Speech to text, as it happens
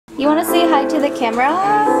You want to say hi to the camera?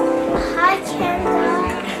 Hi,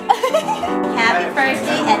 camera. Happy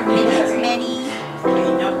birthday and many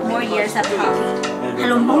more years of health.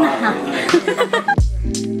 Hello, Mona.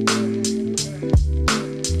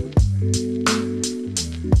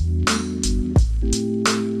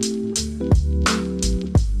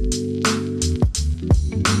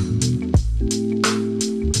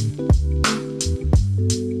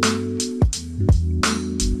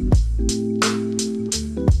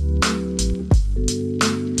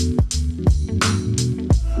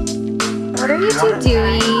 What are you two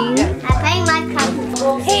doing? I'm playing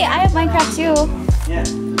Minecraft. Hey, I have Minecraft too. Yeah.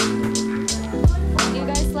 Do you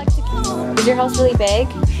guys like to kiss? Is your house really big?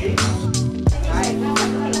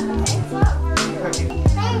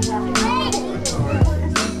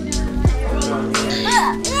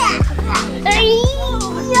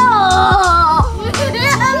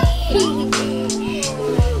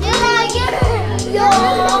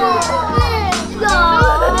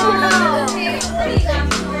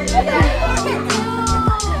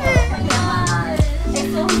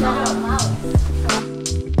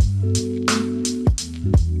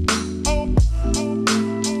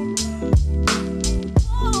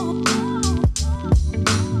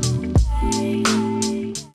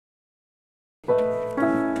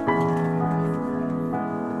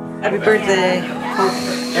 Happy birthday. Hope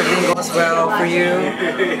everything goes well for you. We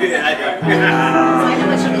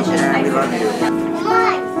love you.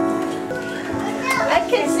 I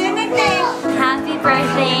can sing again. Happy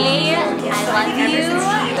birthday. I love you.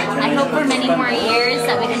 I hope for many more years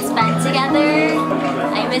that we can spend together.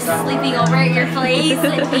 I miss sleeping over at your place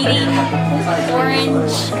and eating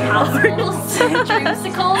orange apples and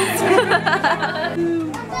dreamsicles.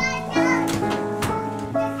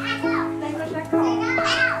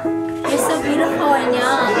 You're so beautiful and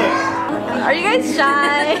young. Are you guys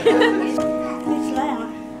shy?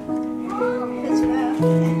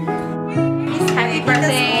 Happy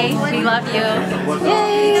birthday. We love you.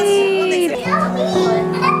 Yay!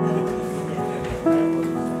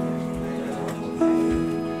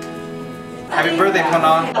 Happy birthday,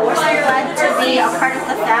 Mina. We're so glad to be a part of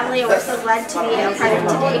the family. We're so glad to be a part of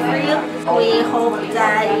today for you. We hope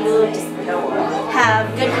that you just have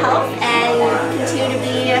good health and continue to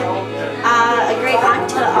be a great aunt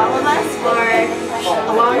to all of us for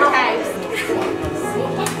a long time.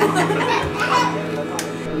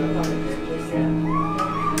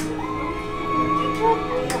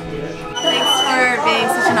 Thanks for being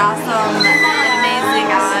such an awesome and amazing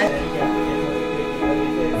aunt.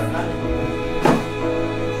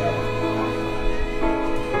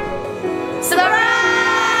 Surprise!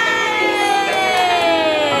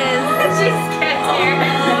 She's scared.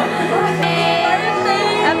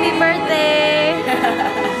 Happy birthday!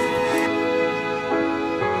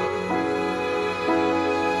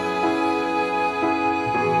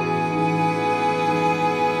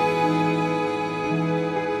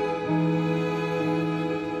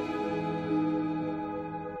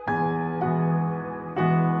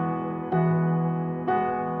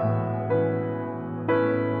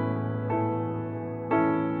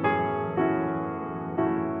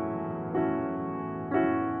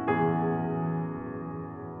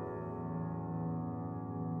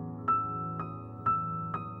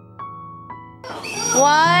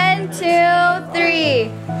 One, two, three.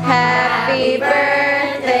 Happy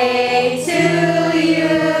birthday to you.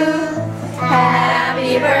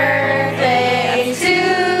 Happy birthday to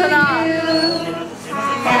you.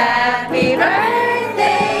 Happy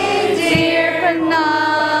birthday, dear Pana.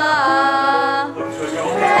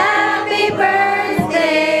 Happy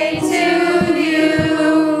birthday to you.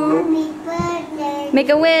 Make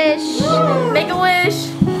a wish. Make a wish.